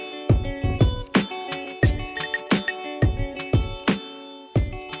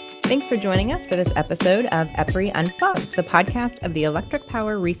Thanks for joining us for this episode of EPRI Unplugged, the podcast of the Electric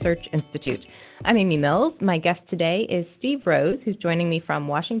Power Research Institute. I'm Amy Mills. My guest today is Steve Rose, who's joining me from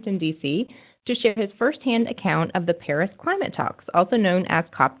Washington, D.C., to share his firsthand account of the Paris Climate Talks, also known as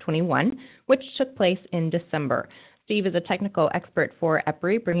COP21, which took place in December. Steve is a technical expert for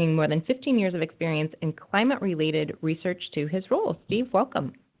EPRI, bringing more than 15 years of experience in climate-related research to his role. Steve,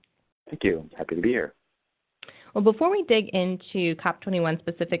 welcome. Thank you. Happy to be here. Well, before we dig into COP21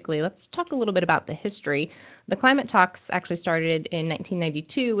 specifically, let's talk a little bit about the history. The climate talks actually started in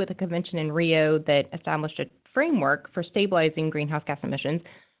 1992 with a convention in Rio that established a framework for stabilizing greenhouse gas emissions.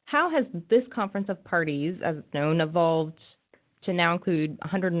 How has this conference of parties, as it's known, evolved to now include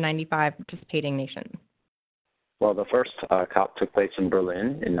 195 participating nations? Well, the first COP took place in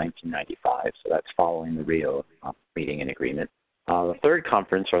Berlin in 1995, so that's following the Rio meeting and agreement. The third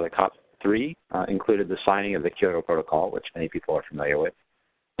conference, or the COP3, included the signing of the Kyoto Protocol, which many people are familiar with.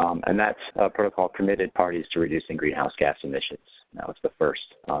 And that protocol committed parties to reducing greenhouse gas emissions. That was the first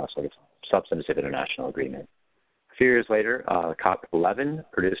sort of substantive international agreement. A few years later, COP11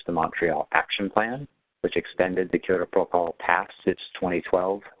 produced the Montreal Action Plan, which extended the Kyoto Protocol past its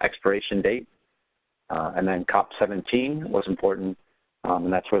 2012 expiration date. And then COP17 was important,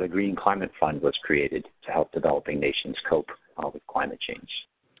 and that's where the Green Climate Fund was created to help developing nations cope with climate change.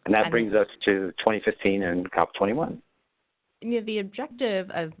 And that brings us to 2015 and COP21. The objective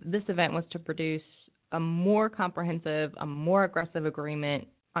of this event was to produce a more comprehensive, a more aggressive agreement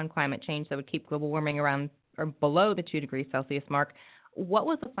on climate change that would keep global warming around or below the 2 degrees Celsius mark. What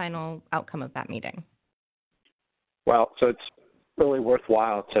was the final outcome of that meeting? Well, so it's really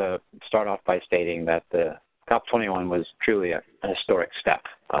worthwhile to start off by stating that the COP21 was truly a historic step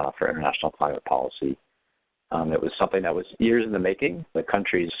for international climate policy. It was something that was years in the making. The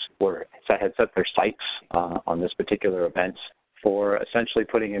countries had set their sights on this particular event for essentially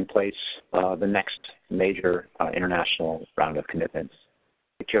putting in place the next major international round of commitments.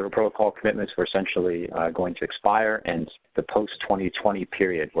 The Kyoto Protocol commitments were essentially going to expire, and the post-2020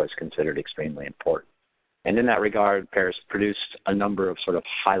 period was considered extremely important. And in that regard, Paris produced a number of sort of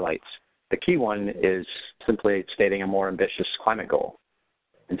highlights. The key one is simply stating a more ambitious climate goal.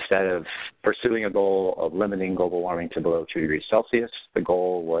 Instead of pursuing a goal of limiting global warming to below 2 degrees Celsius, the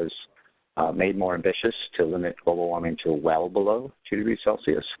goal was made more ambitious to limit global warming to well below 2 degrees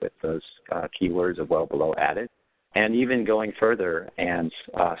Celsius, with those keywords of well below added. And even going further and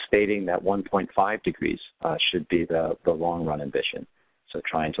stating that 1.5 degrees should be the long-run ambition. So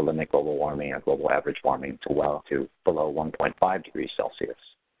trying to limit global warming or global average warming to below 1.5 degrees Celsius.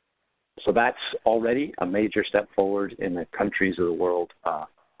 So that's already a major step forward in the countries of the world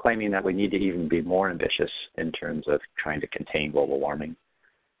claiming that we need to even be more ambitious in terms of trying to contain global warming.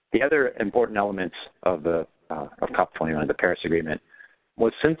 The other important elements of COP21, the Paris Agreement,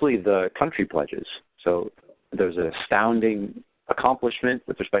 was simply the country pledges. So there's an astounding accomplishment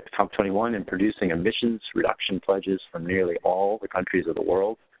with respect to COP21 in producing emissions reduction pledges from nearly all the countries of the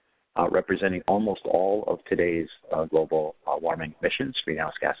world, representing almost all of today's global warming emissions,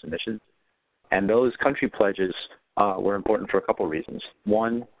 greenhouse gas emissions. And those country pledges were important for a couple of reasons.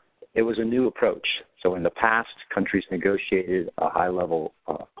 One, it was a new approach. So in the past, countries negotiated a high-level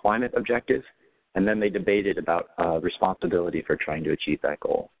climate objective, and then they debated about responsibility for trying to achieve that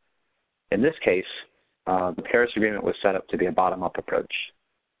goal. In this case, the Paris Agreement was set up to be a bottom-up approach.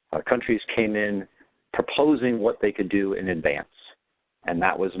 Countries came in proposing what they could do in advance, and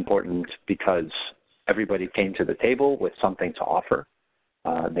that was important because everybody came to the table with something to offer.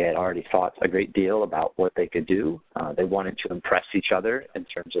 They had already thought a great deal about what they could do. They wanted to impress each other in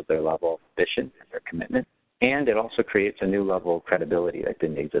terms of their level of ambition and their commitment, and it also creates a new level of credibility that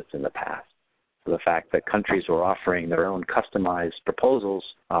didn't exist in the past. So the fact that countries were offering their own customized proposals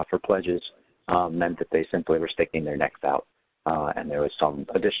for pledges meant that they simply were sticking their necks out, and there was some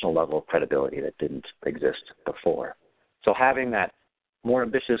additional level of credibility that didn't exist before. So having that more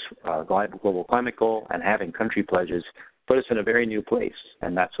ambitious global climate goal and having country pledges put us in a very new place,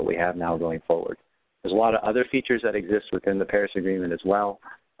 and that's what we have now going forward. There's a lot of other features that exist within the Paris Agreement as well,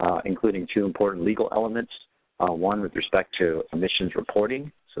 including 2 important legal elements. One with respect to emissions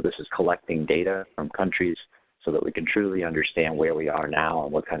reporting. So this is collecting data from countries so that we can truly understand where we are now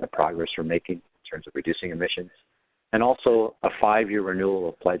and what kind of progress we're making in terms of reducing emissions. And also a 5-year renewal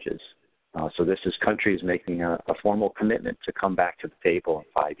of pledges. So this is countries making a formal commitment to come back to the table in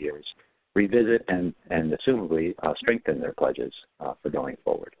 5 years, revisit and assumably strengthen their pledges for going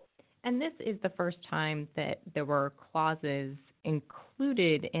forward. And this is the first time that there were clauses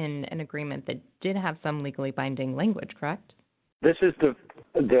included in an agreement that did have some legally binding language, correct? This is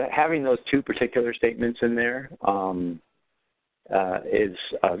the having those 2 particular statements in there is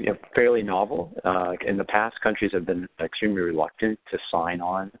fairly novel. In the past, countries have been extremely reluctant to sign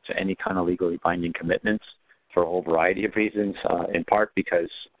on to any kind of legally binding commitments for a whole variety of reasons, in part because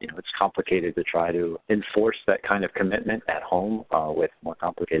it's complicated to try to enforce that kind of commitment at home with more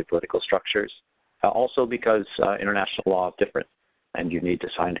complicated political structures. Also because international law is different, and you need to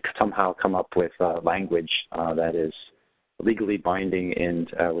somehow come up with language that is legally binding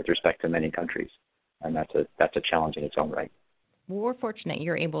with respect to many countries, and that's a challenge in its own right. We're fortunate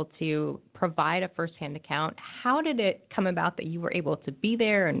you're able to provide a firsthand account. How did it come about that you were able to be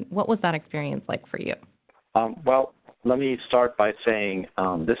there, and what was that experience like for you? Well, let me start by saying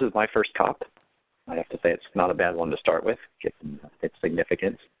this is my first COP. I have to say it's not a bad one to start with, given its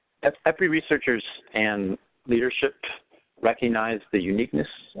significance. EPRI researchers and leadership recognized the uniqueness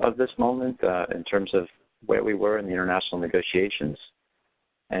of this moment in terms of where we were in the international negotiations,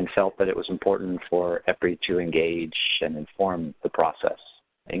 and felt that it was important for EPRI to engage and inform the process,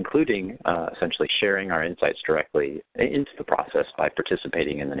 including essentially sharing our insights directly into the process by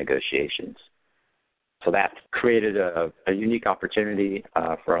participating in the negotiations. So that created a unique opportunity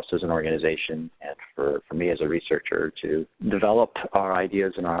for us as an organization and for me as a researcher to develop our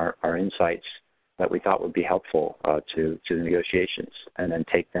ideas and our insights that we thought would be helpful to the negotiations, and then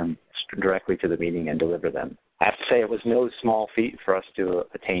take them directly to the meeting and deliver them. I have to say it was no small feat for us to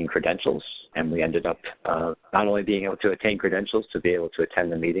attain credentials, and we ended up not only being able to attain credentials to be able to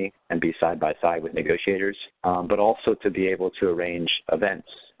attend the meeting and be side by side with negotiators, but also to be able to arrange events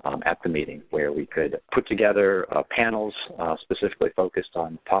at the meeting where we could put together panels specifically focused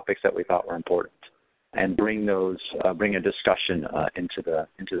on topics that we thought were important, and bring a discussion into the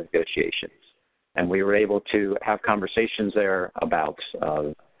negotiations. And we were able to have conversations there about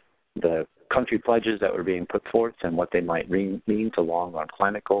the country pledges that were being put forth and what they might mean to long-run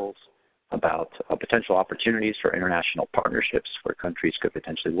climate goals, about potential opportunities for international partnerships where countries could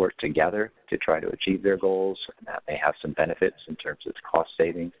potentially work together to try to achieve their goals, and that may have some benefits in terms of cost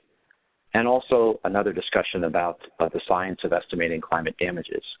savings. And also another discussion about the science of estimating climate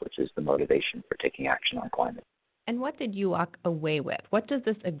damages, which is the motivation for taking action on climate. And what did you walk away with? What does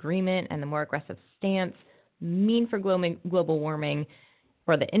this agreement and the more aggressive stance mean for global warming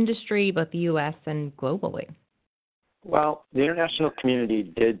for the industry, both the U.S. and globally? Well, the international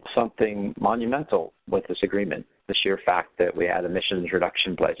community did something monumental with this agreement. The sheer fact that we had emissions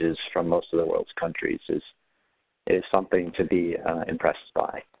reduction pledges from most of the world's countries is something to be impressed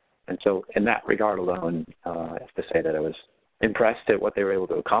by. And so in that regard alone, I have to say that I was impressed at what they were able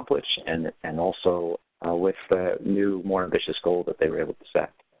to accomplish, and also with the new, more ambitious goal that they were able to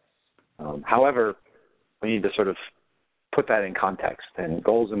set. However, we need to sort of put that in context, and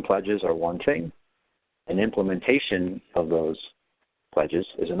goals and pledges are one thing, and implementation of those pledges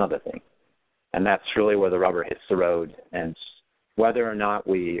is another thing. And that's really where the rubber hits the road, and whether or not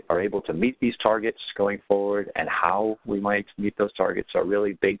we are able to meet these targets going forward and how we might meet those targets are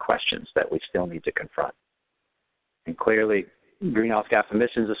really big questions that we still need to confront. And clearly, greenhouse gas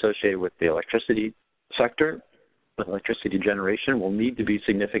emissions associated with the electricity sector, with electricity generation, will need to be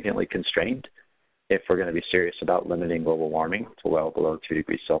significantly constrained if we're going to be serious about limiting global warming to well below 2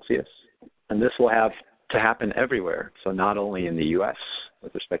 degrees Celsius. And this will have to happen everywhere. So not only in the U.S.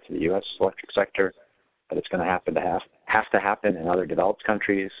 with respect to the U.S. electric sector, but it's going to have to happen in other developed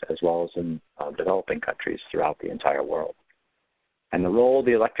countries as well as in developing countries throughout the entire world. And the role of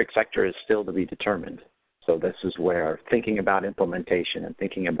the electric sector is still to be determined. So this is where thinking about implementation and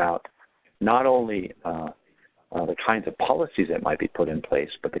thinking about not only the kinds of policies that might be put in place,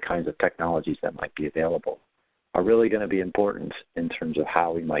 but the kinds of technologies that might be available are really going to be important in terms of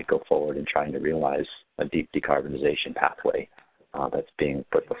how we might go forward in trying to realize a deep decarbonization pathway that's being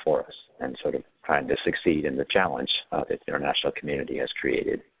put before us, and sort of trying to succeed in the challenge that the international community has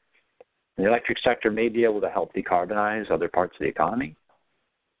created. And the electric sector may be able to help decarbonize other parts of the economy,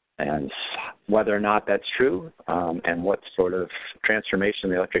 and whether or not that's true and what sort of transformation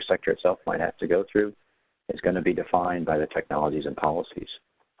the electric sector itself might have to go through is going to be defined by the technologies and policies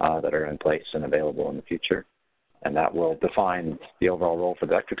that are in place and available in the future. And that will define the overall role for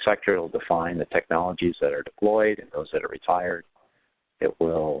the electric sector. It will define the technologies that are deployed and those that are retired. It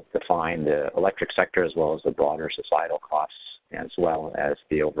will define the electric sector as well as the broader societal costs, as well as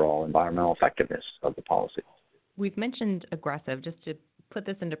the overall environmental effectiveness of the policy. We've mentioned aggressive. Just to put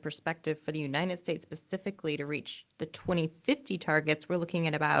this into perspective, for the United States specifically, to reach the 2050 targets, we're looking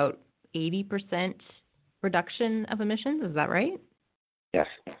at about 80% reduction of emissions. Is that right? Yes.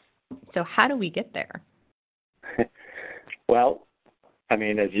 So how do we get there? Well, I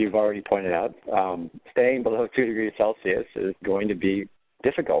mean, as you've already pointed out, staying below 2 degrees Celsius is going to be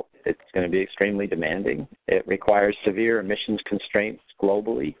difficult. It's going to be extremely demanding. It requires severe emissions constraints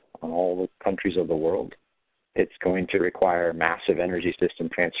globally on all the countries of the world. It's going to require massive energy system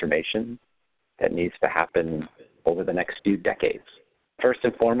transformation that needs to happen over the next few decades. First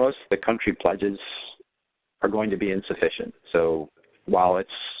and foremost, the country pledges are going to be insufficient. So while it's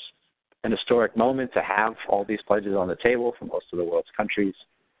an historic moment to have all these pledges on the table from most of the world's countries,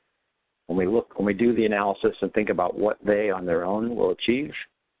 when we do the analysis and think about what they on their own will achieve,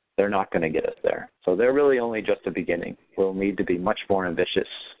 they're not going to get us there. So they're really only just a beginning. We'll need to be much more ambitious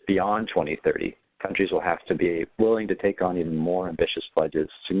beyond 2030. Countries will have to be willing to take on even more ambitious pledges,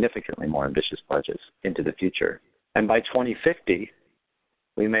 significantly more ambitious pledges into the future. And by 2050,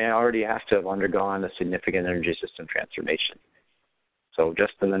 we may already have to have undergone a significant energy system transformation. So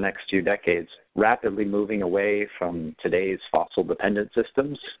just in the next few decades, rapidly moving away from today's fossil-dependent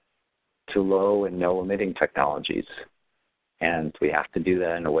systems to low and no emitting technologies. And we have to do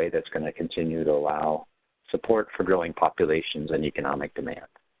that in a way that's going to continue to allow support for growing populations and economic demand.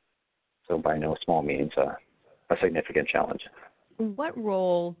 So by no small means a significant challenge. What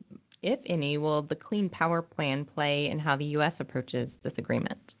role, if any, will the Clean Power Plan play in how the U.S. approaches this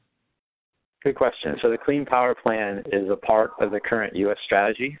agreement? Good question. So the Clean Power Plan is a part of the current U.S.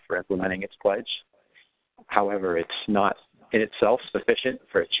 strategy for implementing its pledge. However, it's not in itself sufficient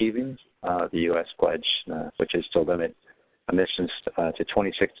for achieving the U.S. pledge, which is to limit emissions to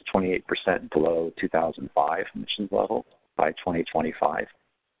 26 to 28% below 2005 emissions level by 2025.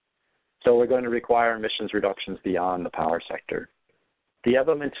 So we're going to require emissions reductions beyond the power sector. A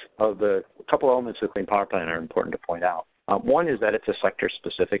couple elements of the Clean Power Plan are important to point out. One is that it's a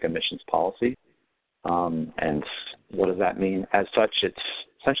sector-specific emissions policy. And what does that mean? As such, it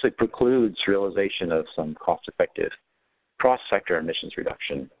essentially precludes realization of some cost-effective cross-sector emissions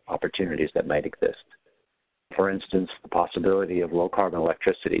reduction opportunities that might exist. For instance, the possibility of low-carbon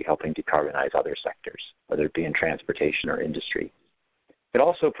electricity helping decarbonize other sectors, whether it be in transportation or industry. It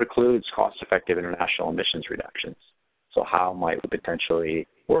also precludes cost-effective international emissions reductions. So how might we potentially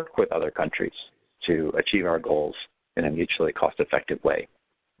work with other countries to achieve our goals in a mutually cost-effective way?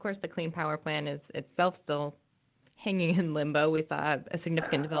 Of course, the Clean Power Plan is itself still hanging in limbo. We saw a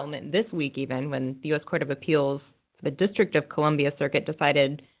significant development this week even when the U.S. Court of Appeals, the District of Columbia Circuit,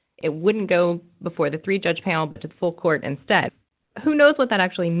 decided it wouldn't go before the 3-judge panel but to the full court instead. Who knows what that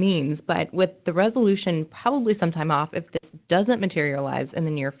actually means, but with the resolution probably sometime off, if this doesn't materialize in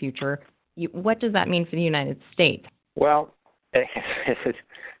the near future, what does that mean for the United States? Well,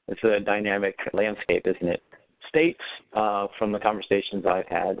 it's a dynamic landscape, isn't it? States, from the conversations I've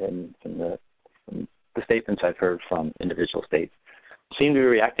had and from the statements I've heard from individual states, seem to be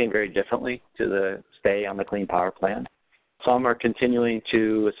reacting very differently to the stay on the Clean Power Plan. Some are continuing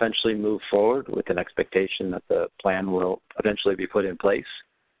to essentially move forward with an expectation that the plan will eventually be put in place,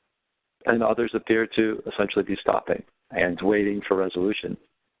 and others appear to essentially be stopping and waiting for resolution.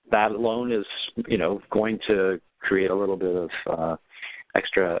 That alone is, going to create a little bit of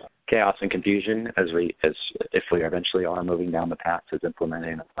extra chaos and confusion if we eventually are moving down the path to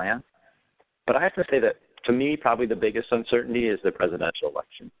implementing a plan. But I have to say that, to me, probably the biggest uncertainty is the presidential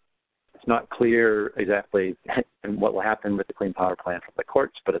election. It's not clear exactly what will happen with the Clean Power Plan from the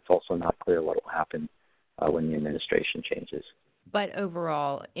courts, but it's also not clear what will happen when the administration changes. But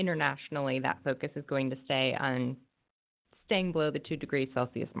overall, internationally, that focus is going to stay on staying below the 2 degrees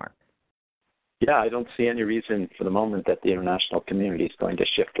Celsius mark. Yeah, I don't see any reason for the moment that the international community is going to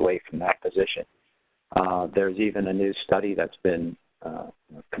shift away from that position. There's even a new study that's been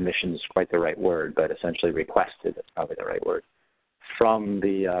commissioned is quite the right word, but essentially requested is probably the right word, from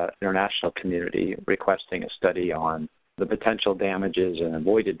the international community requesting a study on the potential damages and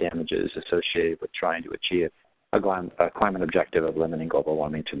avoided damages associated with trying to achieve a climate objective of limiting global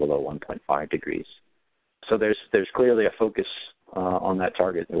warming to below 1.5 degrees. So there's clearly a focus on that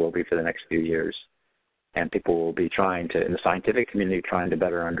target. There will be for the next few years. And people will be in the scientific community, trying to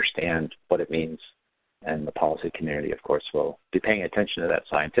better understand what it means. And the policy community, of course, will be paying attention to that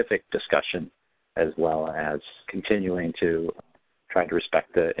scientific discussion, as well as continuing to try to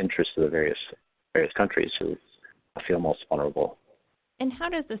respect the interests of the various countries who feel most vulnerable. And how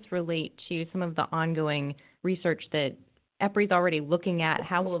does this relate to some of the ongoing research that EPRI is already looking at?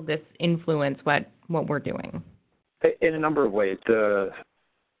 How will this influence what we're doing? In a number of ways. The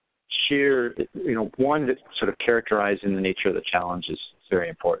sheer, one, sort of characterizing the nature of the challenge is very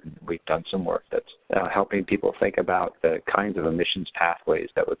important. We've done some work that's helping people think about the kinds of emissions pathways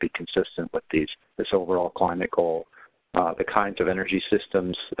that would be consistent with this overall climate goal, the kinds of energy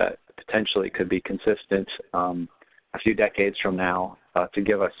systems that potentially could be consistent a few decades from now, to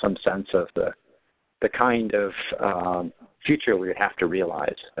give us some sense of the the kind of future we would have to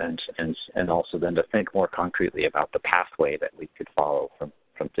realize, and also then to think more concretely about the pathway that we could follow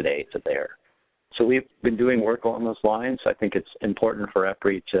from today to there. So we've been doing work along those lines. I think it's important for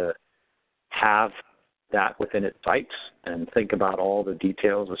EPRI to have that within its sights and think about all the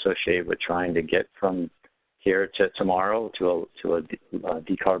details associated with trying to get from here to tomorrow to a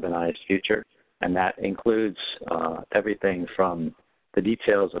decarbonized future. And that includes everything from the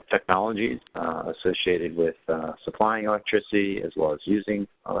details of technologies associated with supplying electricity as well as using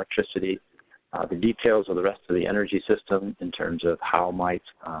electricity, the details of the rest of the energy system in terms of how might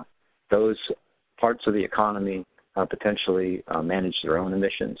those parts of the economy potentially manage their own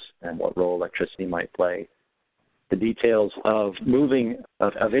emissions and what role electricity might play, the details of moving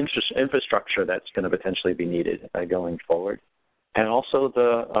of infrastructure that's going to potentially be needed going forward, and also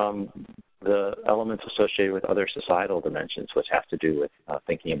the elements associated with other societal dimensions, which have to do with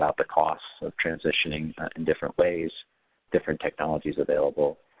thinking about the costs of transitioning in different ways, different technologies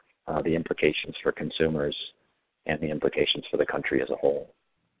available, the implications for consumers, and the implications for the country as a whole.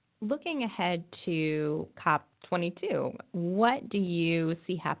 Looking ahead to COP22, what do you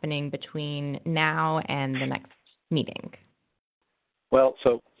see happening between now and the next meeting? Well,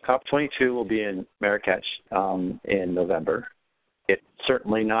 so COP22 will be in Marrakech in November. It's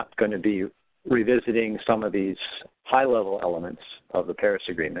certainly not going to be revisiting some of these high-level elements of the Paris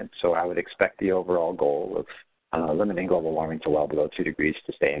Agreement, so I would expect the overall goal of limiting global warming to well below 2 degrees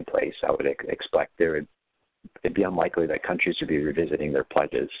to stay in place. I would expect it'd be unlikely that countries would be revisiting their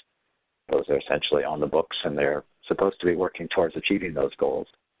pledges. Those are essentially on the books, and they're supposed to be working towards achieving those goals.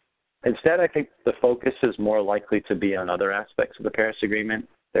 Instead, I think the focus is more likely to be on other aspects of the Paris Agreement.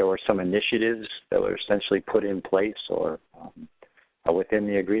 There were some initiatives that were essentially put in place or within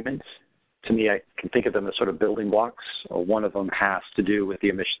the agreements. To me, I can think of them as sort of building blocks. One of them has to do with the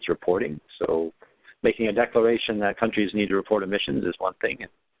emissions reporting. So making a declaration that countries need to report emissions is one thing.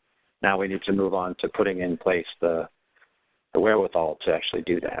 Now we need to move on to putting in place the wherewithal to actually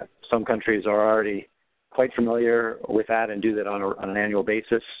do that. Some countries are already quite familiar with that and do that on an annual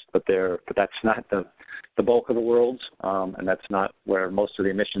basis, but that's not the bulk of the world, and that's not where most of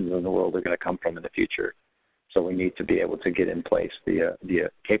the emissions in the world are going to come from in the future. So we need to be able to get in place the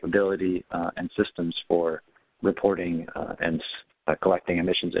capability and systems for reporting and collecting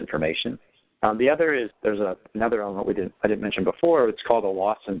emissions information. The other is there's another element I didn't mention before. It's called a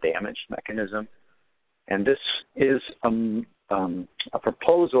loss and damage mechanism, and this is a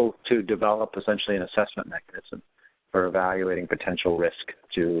proposal to develop essentially an assessment mechanism for evaluating potential risk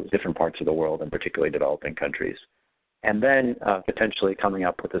to different parts of the world, and particularly developing countries, and then potentially coming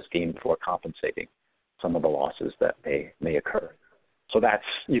up with a scheme for compensating some of the losses that may occur. So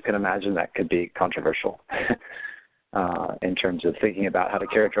you can imagine that could be controversial in terms of thinking about how to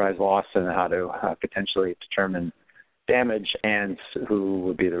characterize loss and how to potentially determine damage and who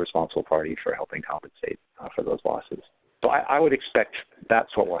would be the responsible party for helping compensate for those losses. So I would expect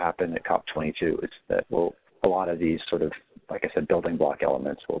that's what will happen at COP22, is that a lot of these sort of, like I said, building block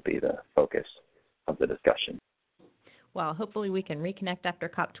elements will be the focus of the discussion. Well, hopefully we can reconnect after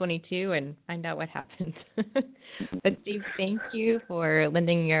COP22 and find out what happens. But Steve, thank you for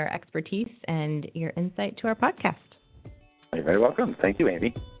lending your expertise and your insight to our podcast. You're very welcome. Thank you,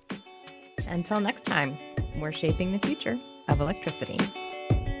 Amy. Until next time, we're shaping the future of electricity.